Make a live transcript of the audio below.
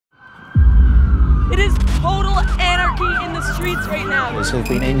It is total anarchy in the streets right now. Others have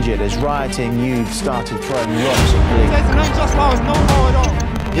been injured as rioting youth started throwing rocks at police. There's an unjust law is no law at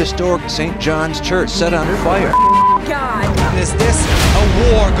all. Historic St. John's Church set under fire. God. Is this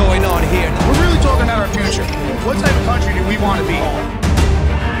a war going on here? We're really talking about our future. What type of country do we want to be?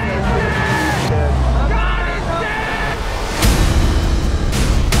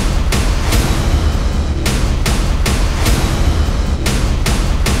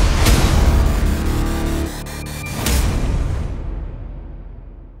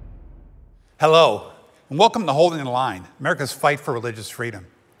 Hello, and welcome to Holding the Line, America's fight for religious freedom.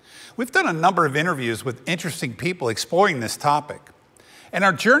 We've done a number of interviews with interesting people exploring this topic, and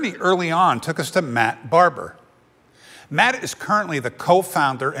our journey early on took us to Matt Barber. Matt is currently the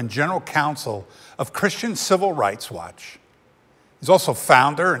co-founder and general counsel of Christian Civil Rights Watch. He's also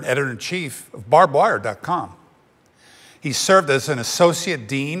founder and editor-in-chief of barbedwire.com. He served as an associate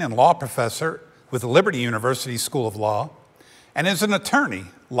dean and law professor with the Liberty University School of Law, and is an attorney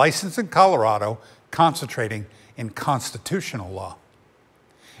licensed in Colorado, concentrating in constitutional law.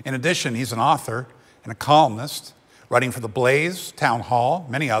 In addition, he's an author and a columnist, writing for The Blaze, Town Hall,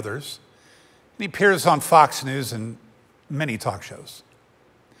 many others. And he appears on Fox News and many talk shows.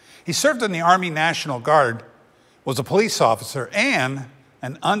 He served in the Army National Guard, was a police officer, and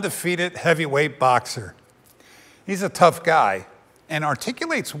an undefeated heavyweight boxer. He's a tough guy and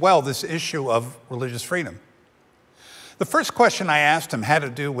articulates well this issue of religious freedom. The first question I asked him had to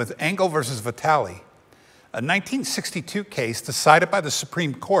do with Engle versus Vitale, a 1962 case decided by the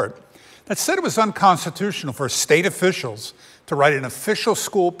Supreme Court that said it was unconstitutional for state officials to write an official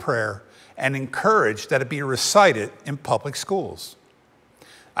school prayer and encourage that it be recited in public schools.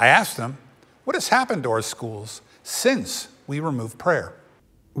 I asked him, what has happened to our schools since we removed prayer?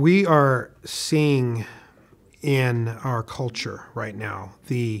 We are seeing in our culture right now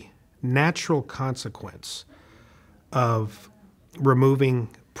the natural consequence of removing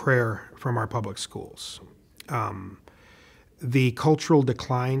prayer from our public schools. The cultural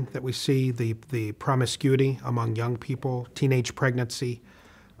decline that we see, the promiscuity among young people, teenage pregnancy,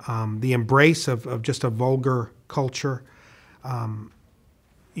 the embrace of just a vulgar culture.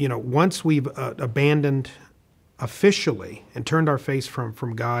 Once we've abandoned officially and turned our face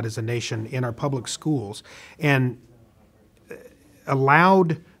from God as a nation in our public schools and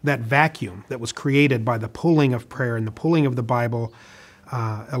allowed that vacuum that was created by the pulling of prayer and the pulling of the Bible,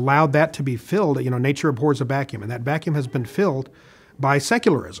 allowed that to be filled. Nature abhors a vacuum, and that vacuum has been filled by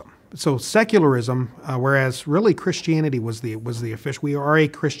secularism. So secularism, whereas really Christianity was the official. We are a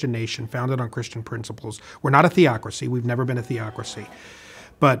Christian nation founded on Christian principles. We're not a theocracy. We've never been a theocracy.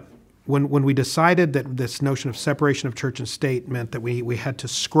 But when we decided that this notion of separation of church and state meant that we had to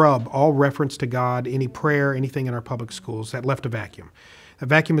scrub all reference to God, any prayer, anything in our public schools, that left a vacuum. The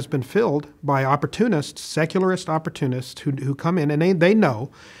vacuum has been filled by opportunists, secularist opportunists who come in and they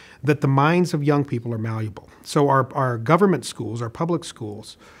know that the minds of young people are malleable. So our government schools, our public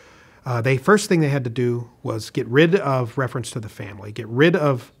schools, first thing they had to do was get rid of reference to the family, get rid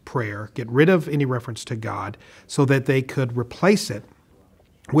of prayer, get rid of any reference to God so that they could replace it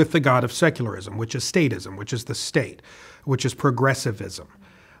with the God of secularism, which is statism, which is the state, which is progressivism.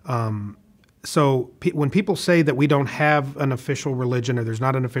 So when people say that we don't have an official religion or there's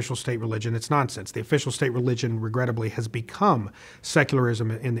not an official state religion, it's nonsense. The official state religion, regrettably, has become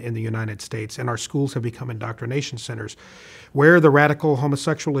secularism in the United States, and our schools have become indoctrination centers where the radical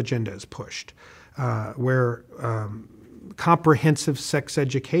homosexual agenda is pushed, where comprehensive sex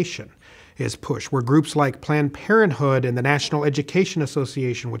education is pushed, where groups like Planned Parenthood and the National Education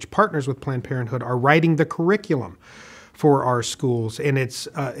Association, which partners with Planned Parenthood, are writing the curriculum for our schools, and it's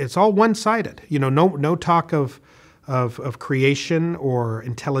all one-sided. No talk of creation or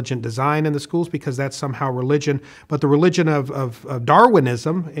intelligent design in the schools because that's somehow religion, but the religion of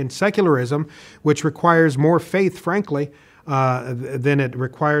Darwinism and secularism, which requires more faith, frankly, than it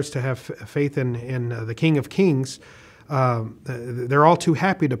requires to have faith in the King of Kings. They're all too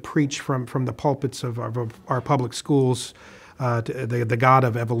happy to preach from the pulpits of our public schools the God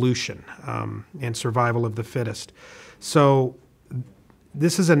of evolution and survival of the fittest. So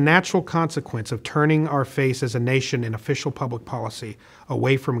this is a natural consequence of turning our face as a nation in official public policy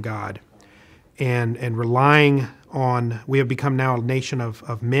away from God and relying on, we have become now a nation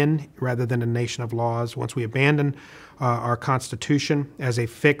of men rather than a nation of laws. Once we abandon our Constitution as a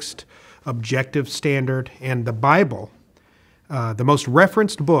fixed objective standard and the Bible, the most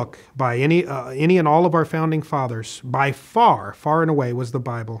referenced book by any and all of our founding fathers, by far and away, was the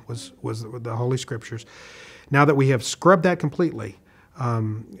Bible, was the Holy Scriptures. Now that we have scrubbed that completely,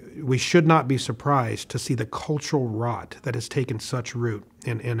 we should not be surprised to see the cultural rot that has taken such root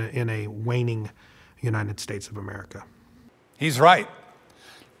in a waning United States of America. He's right.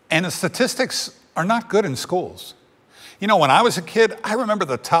 And the statistics are not good in schools. You know, when I was a kid, I remember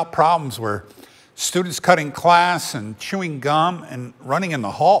the top problems were students cutting class and chewing gum and running in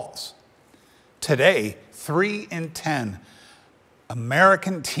the halls. Today, 3 in 10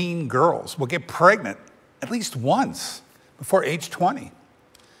 American teen girls will get pregnant at least once before age 20.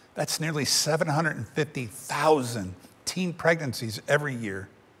 That's nearly 750,000 teen pregnancies every year.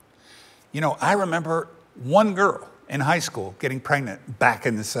 You know, I remember one girl in high school getting pregnant back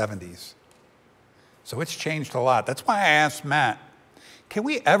in the 70s. So it's changed a lot. That's why I asked Matt, can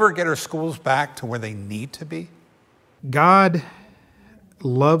we ever get our schools back to where they need to be? God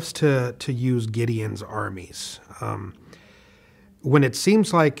loves to use Gideon's armies. When it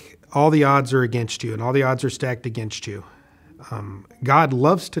seems like all the odds are against you and all the odds are stacked against you, God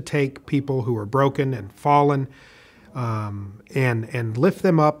loves to take people who are broken and fallen and lift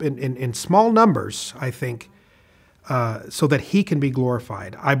them up in small numbers, I think, so that he can be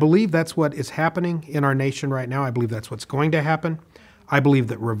glorified. I believe that's what is happening in our nation right now. I believe that's what's going to happen. I believe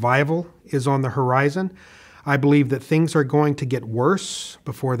that revival is on the horizon. I believe that things are going to get worse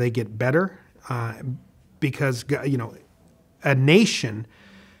before they get better because, you know, a nation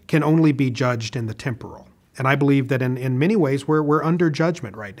can only be judged in the temporal. And I believe that in many ways we're under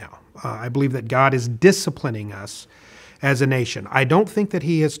judgment right now. I believe that God is disciplining us as a nation. I don't think that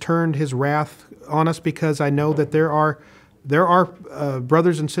he has turned his wrath on us because I know that there are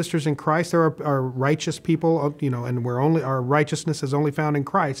brothers and sisters in Christ. There are righteous people, you know, and our righteousness is only found in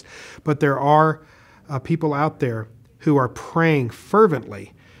Christ. But there are people out there who are praying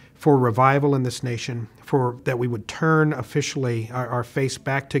fervently for revival in this nation, for that we would turn officially our face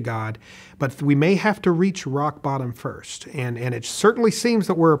back to God. But we may have to reach rock bottom first. And it certainly seems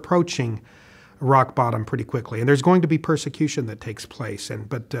that we're approaching rock bottom pretty quickly. And there's going to be persecution that takes place.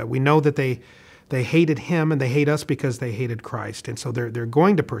 But we know that they hated him and they hate us because they hated Christ. And so they're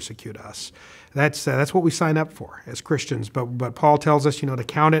going to persecute us. That's what we sign up for as Christians. But Paul tells us, you know, to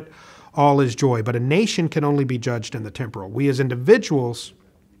count it all as joy. But a nation can only be judged in the temporal. We as individuals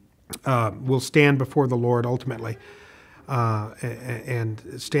will stand before the Lord ultimately, and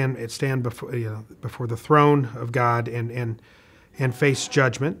stand before before the throne of God and face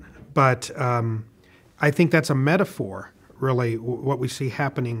judgment. But I think that's a metaphor, really, what we see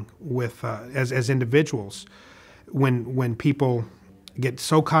happening with as individuals when people get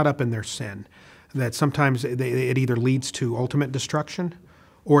so caught up in their sin that sometimes it either leads to ultimate destruction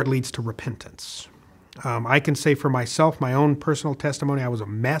or it leads to repentance. I can say for myself, my own personal testimony, I was a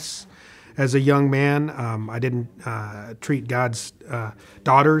mess as a young man. I didn't treat God's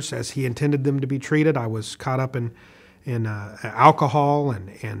daughters as he intended them to be treated. I was caught up in alcohol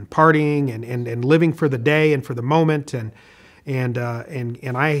and partying and living for the day and for the moment. And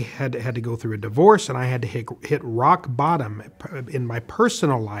I had to go through a divorce, and I had to hit rock bottom in my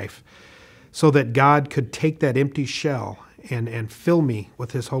personal life so that God could take that empty shell and fill me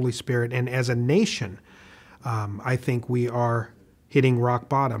with his Holy Spirit. And as a nation, I think we are hitting rock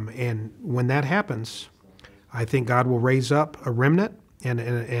bottom. And when that happens, I think God will raise up a remnant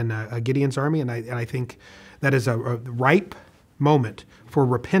and a Gideon's army. And I think that is a ripe moment for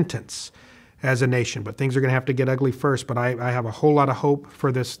repentance as a nation. But things are going to have to get ugly first. But I have a whole lot of hope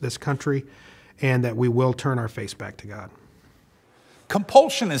for this country, and that we will turn our face back to God.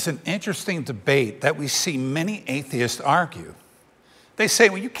 Compulsion is an interesting debate that we see many atheists argue. They say,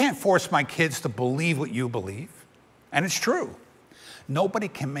 well, you can't force my kids to believe what you believe. And it's true. Nobody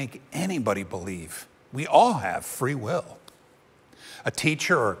can make anybody believe. We all have free will. A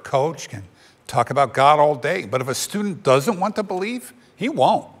teacher or a coach can talk about God all day, but if a student doesn't want to believe, he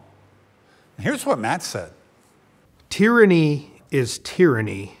won't. Here's what Matt said. Tyranny is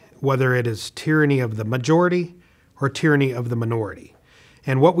tyranny, whether it is tyranny of the majority or tyranny of the minority.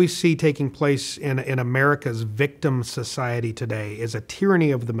 And what we see taking place in America's victim society today is a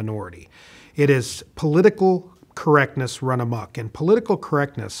tyranny of the minority. It is political correctness run amok. And political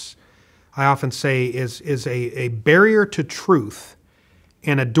correctness, I often say, is a barrier to truth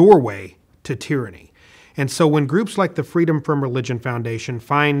and a doorway to tyranny. And so when groups like the Freedom from Religion Foundation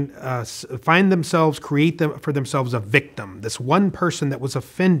find themselves, for themselves a victim, this one person that was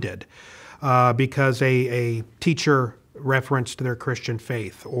offended because a teacher referenced their Christian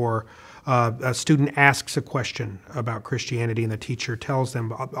faith, or a student asks a question about Christianity and the teacher tells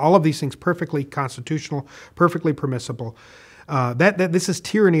them all of these things perfectly constitutional, perfectly permissible. That this is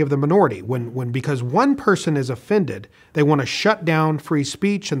tyranny of the minority. When because one person is offended, they want to shut down free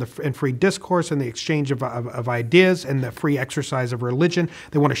speech and free discourse and the exchange of ideas and the free exercise of religion.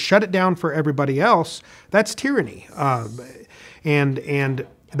 They want to shut it down for everybody else. That's tyranny. And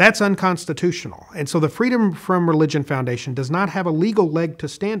That's unconstitutional. And so the Freedom from Religion Foundation does not have a legal leg to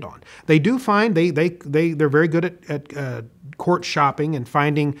stand on. They do find, they're very good at court shopping and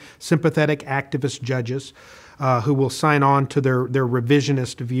finding sympathetic activist judges who will sign on to their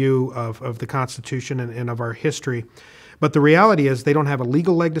revisionist view of the Constitution and of our history. But the reality is they don't have a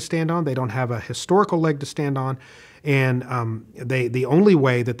legal leg to stand on. They don't have a historical leg to stand on. And the only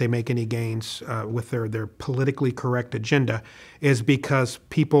way that they make any gains with their politically correct agenda is because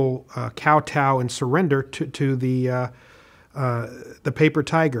people kowtow and surrender to the paper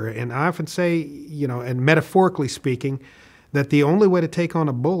tiger. And I often say, you know, and metaphorically speaking, that the only way to take on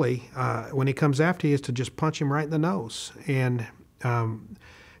a bully when he comes after you is to just punch him right in the nose. And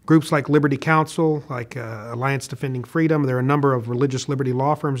groups like Liberty Counsel, like Alliance Defending Freedom, there are a number of religious liberty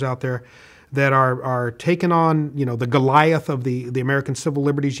law firms out there that are taking on, you know, the Goliath of the American Civil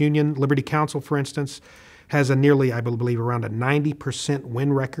Liberties Union. Liberty Counsel, for instance, has a nearly, I believe, around a 90%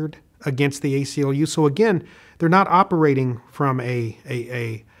 win record against the ACLU. So again, they're not operating from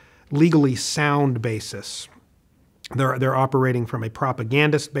a legally sound basis. They're operating from a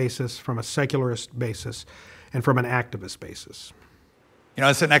propagandist basis, from a secularist basis, and from an activist basis. You know,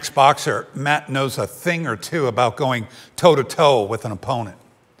 as an ex-boxer, Matt knows a thing or two about going toe-to-toe with an opponent.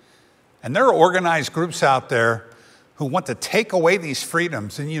 And there are organized groups out there who want to take away these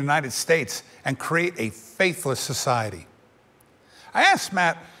freedoms in the United States and create a faithless society. I asked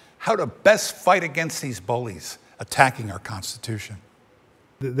Matt how to best fight against these bullies attacking our Constitution.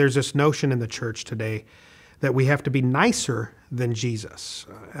 There's this notion in the church today that we have to be nicer than Jesus,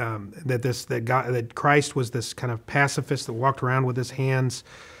 that Christ was this kind of pacifist that walked around with his hands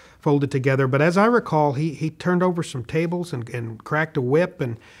folded together. But as I recall, he turned over some tables and cracked a whip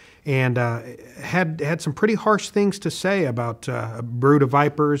and had some pretty harsh things to say about a brood of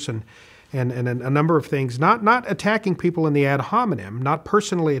vipers and a number of things. Not attacking people in the ad hominem, not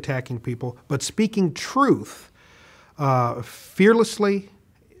personally attacking people, but speaking truth fearlessly,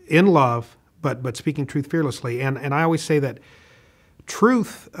 in love, but speaking truth fearlessly. And I always say that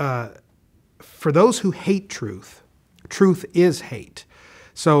truth, for those who hate truth, truth is hate.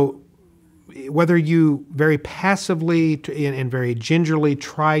 So whether you very passively and very gingerly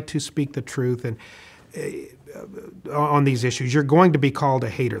try to speak the truth and on these issues, you're going to be called a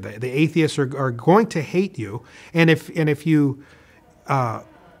hater. The atheists are going to hate you. And if you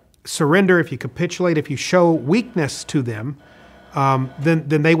surrender, if you capitulate, if you show weakness to them,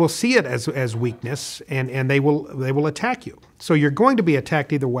 then they will see it as weakness and they will attack you. So you're going to be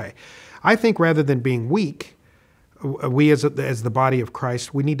attacked either way. I think rather than being weak, we as the body of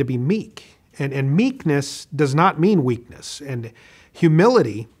Christ, we need to be meek. And meekness does not mean weakness. And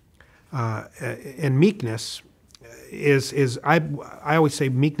humility and meekness is I always say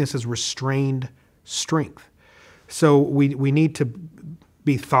meekness is restrained strength. So we need to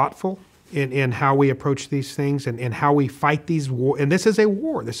be thoughtful in how we approach these things and how we fight these wars. And this is a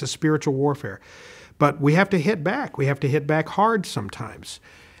war. This is spiritual warfare. But we have to hit back. We have to hit back hard sometimes.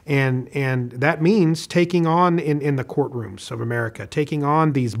 And that means taking on in the courtrooms of America, taking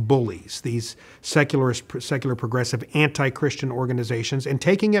on these bullies, these secular progressive anti-Christian organizations, and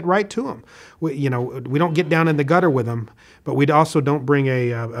taking it right to them. We don't get down in the gutter with them, but we also don't bring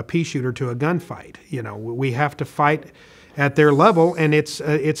a pea shooter to a gunfight. You know, we have to fight at their level, and it's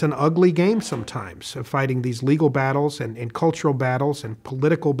an ugly game sometimes, fighting these legal battles and cultural battles and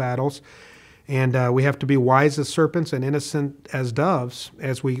political battles. And we have to be wise as serpents and innocent as doves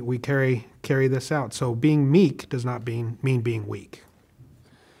as we carry this out. So being meek does not mean being weak.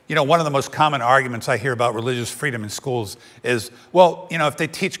 You know, one of the most common arguments I hear about religious freedom in schools is, well, you know, if they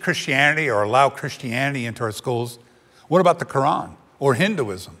teach Christianity or allow Christianity into our schools, what about the Quran or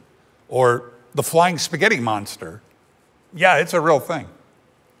Hinduism or the flying spaghetti monster? Yeah, it's a real thing.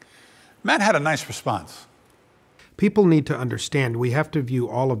 Matt had a nice response. People need to understand we have to view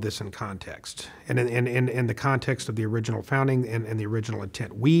all of this in context and in the context of the original founding and the original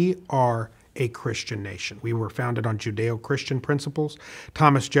intent. We are a Christian nation. We were founded on Judeo-Christian principles.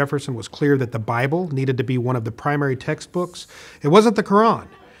 Thomas Jefferson was clear that the Bible needed to be one of the primary textbooks. It wasn't the Quran.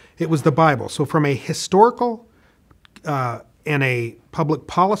 It was the Bible. So from a historical and a public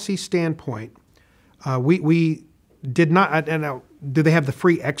policy standpoint, we did not, do they have the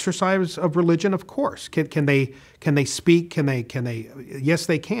free exercise of religion? Of course. Can they speak? Can they? Yes,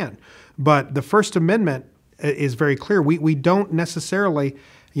 they can. But the First Amendment is very clear. We don't necessarily,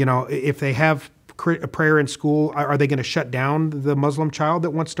 you know, if they have a prayer in school, are they going to shut down the Muslim child that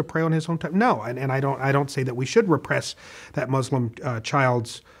wants to pray on his own time? No, and I don't say that we should repress that Muslim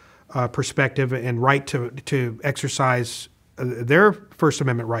child's perspective and right to exercise their First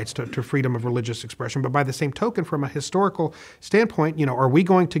Amendment rights to freedom of religious expression. But by the same token, from a historical standpoint, are we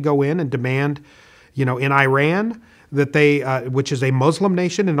going to go in and demand, in Iran, that they, which is a Muslim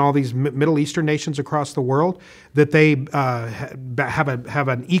nation, and all these Middle Eastern nations across the world, that they have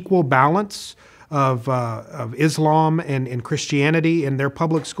an equal balance of Islam and Christianity in their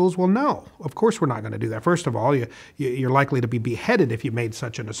public schools? Well, no, of course we're not going to do that. First of all, you're likely to be beheaded if you made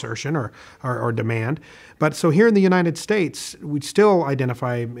such an assertion or demand. But so here in the United States, we still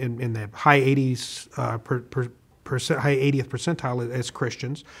identify in the high 80s high 80th percentile as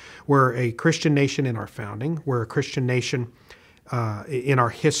Christians. We're a Christian nation in our founding. We're a Christian nation in our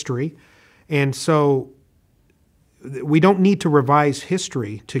history. And so we don't need to revise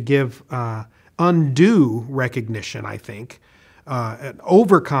history to give undue recognition, I think, and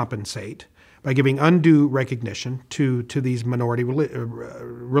overcompensate by giving undue recognition to these minority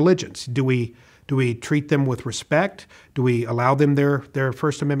religions. Do we treat them with respect? Do we allow them their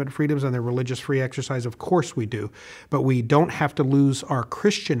First Amendment freedoms and their religious free exercise? Of course we do. But we don't have to lose our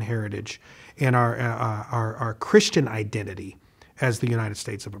Christian heritage and our Christian identity as the United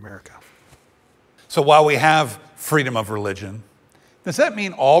States of America. So while we have freedom of religion, does that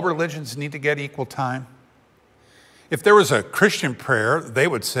mean all religions need to get equal time? If there was a Christian prayer, they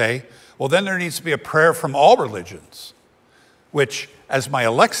would say, well, then there needs to be a prayer from all religions, which, as my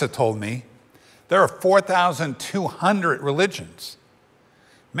Alexa told me, there are 4,200 religions.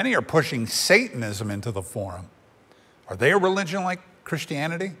 Many are pushing Satanism into the forum. Are they a religion like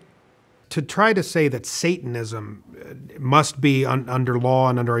Christianity? To try to say that Satanism must be under law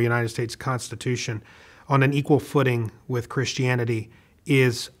and under our United States Constitution on an equal footing with Christianity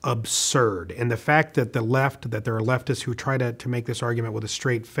is absurd. And the fact that there are leftists who try to make this argument with a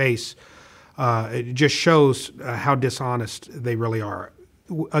straight face, it just shows how dishonest they really are.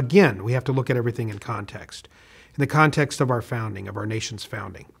 Again, we have to look at everything in context. In the context of our founding, of our nation's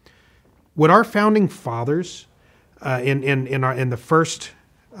founding. Would our founding fathers in the first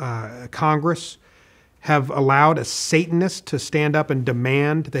Congress have allowed a Satanist to stand up and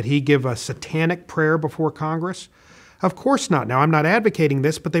demand that he give a satanic prayer before Congress? Of course not. Now, I'm not advocating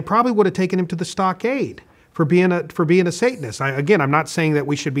this, but they probably would have taken him to the stockade for being a Satanist. I'm not saying that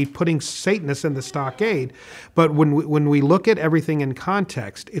we should be putting Satanists in the stockade, but when we look at everything in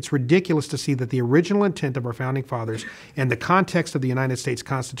context, it's ridiculous to see that the original intent of our founding fathers and the context of the United States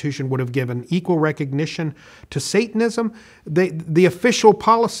Constitution would have given equal recognition to Satanism. The official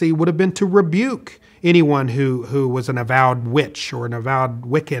policy would have been to rebuke anyone who was an avowed witch or an avowed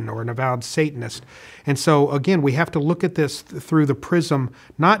Wiccan or an avowed Satanist. And so, again, we have to look at this through the prism,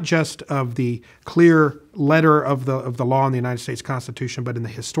 not just of the clear letter of the law in the United States Constitution, but in the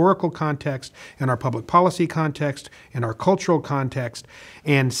historical context, in our public policy context, in our cultural context.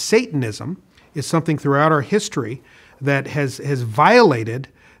 And Satanism is something throughout our history that has violated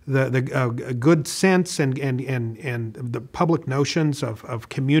the good sense and the public notions of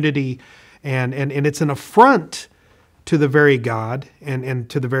community, and it's an affront to the very God and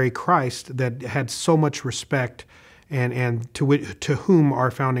to the very Christ that had so much respect and to whom our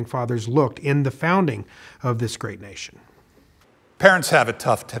founding fathers looked in the founding of this great nation. Parents have it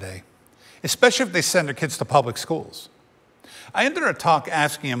tough today, especially if they send their kids to public schools. I ended our talk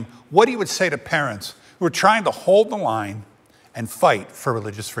asking him what he would say to parents who are trying to hold the line and fight for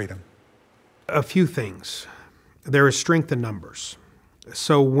religious freedom. A few things. There is strength in numbers.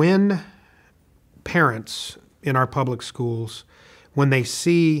 So when parents in our public schools, when they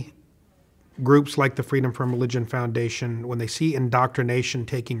see groups like the Freedom from Religion Foundation, when they see indoctrination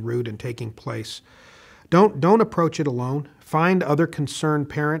taking root and taking place, don't approach it alone. Find other concerned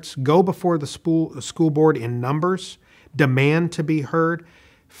parents. Go before the school board in numbers. Demand to be heard.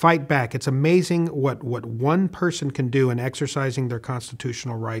 Fight back. It's amazing what one person can do in exercising their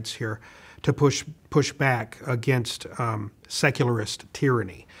constitutional rights here to push back against secularist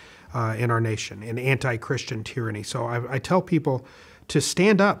tyranny in our nation, and anti-Christian tyranny. So I tell people to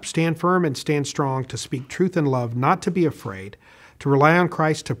stand up, stand firm, and stand strong, to speak truth in love, not to be afraid, to rely on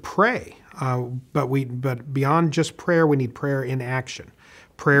Christ, to pray. But beyond just prayer, we need prayer in action,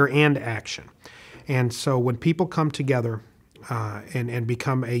 prayer and action. And so when people come together and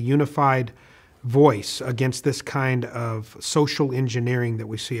become a unified voice against this kind of social engineering that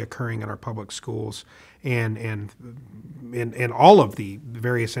we see occurring in our public schools and in all of the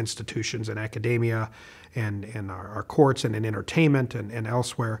various institutions in academia and our courts and in entertainment and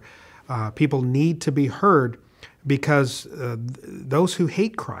elsewhere, people need to be heard, because those who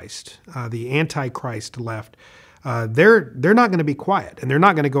hate Christ, the anti-Christ left, they're not going to be quiet, and they're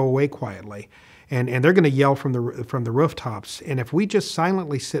not going to go away quietly. And they're going to yell from the rooftops. And if we just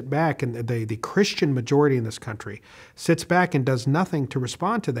silently sit back, and the Christian majority in this country sits back and does nothing to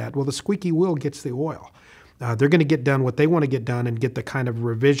respond to that, well, the squeaky wheel gets the oil. They're going to get done what they want to get done and get the kind of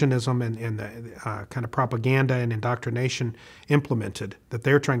revisionism and the kind of propaganda and indoctrination implemented that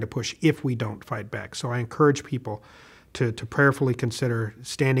they're trying to push if we don't fight back. So I encourage people to prayerfully consider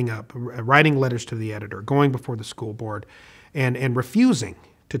standing up, writing letters to the editor, going before the school board, and refusing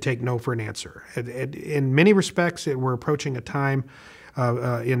to take no for an answer. In many respects, we're approaching a time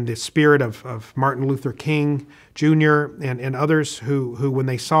in the spirit of Martin Luther King Jr. and others who, when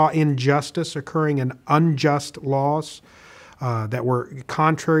they saw injustice occurring in unjust laws that were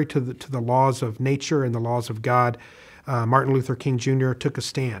contrary to the laws of nature and the laws of God, Martin Luther King Jr. took a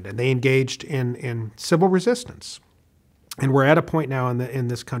stand, and they engaged in civil resistance. And we're at a point now in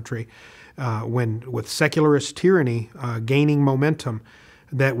this country when, with secularist tyranny gaining momentum,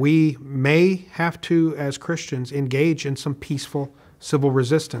 that we may have to, as Christians, engage in some peaceful civil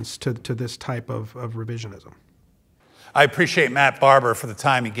resistance to this type of revisionism. I appreciate Matt Barber for the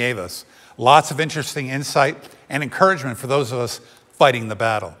time he gave us. Lots of interesting insight and encouragement for those of us fighting the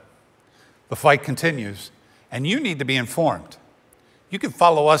battle. The fight continues, and you need to be informed. You can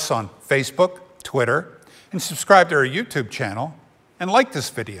follow us on Facebook, Twitter, and subscribe to our YouTube channel, and like this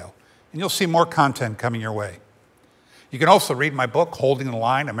video, and you'll see more content coming your way. You can also read my book, Holding the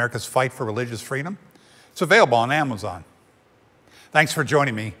Line, America's Fight for Religious Freedom. It's available on Amazon. Thanks for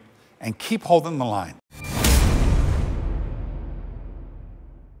joining me, and keep holding the line.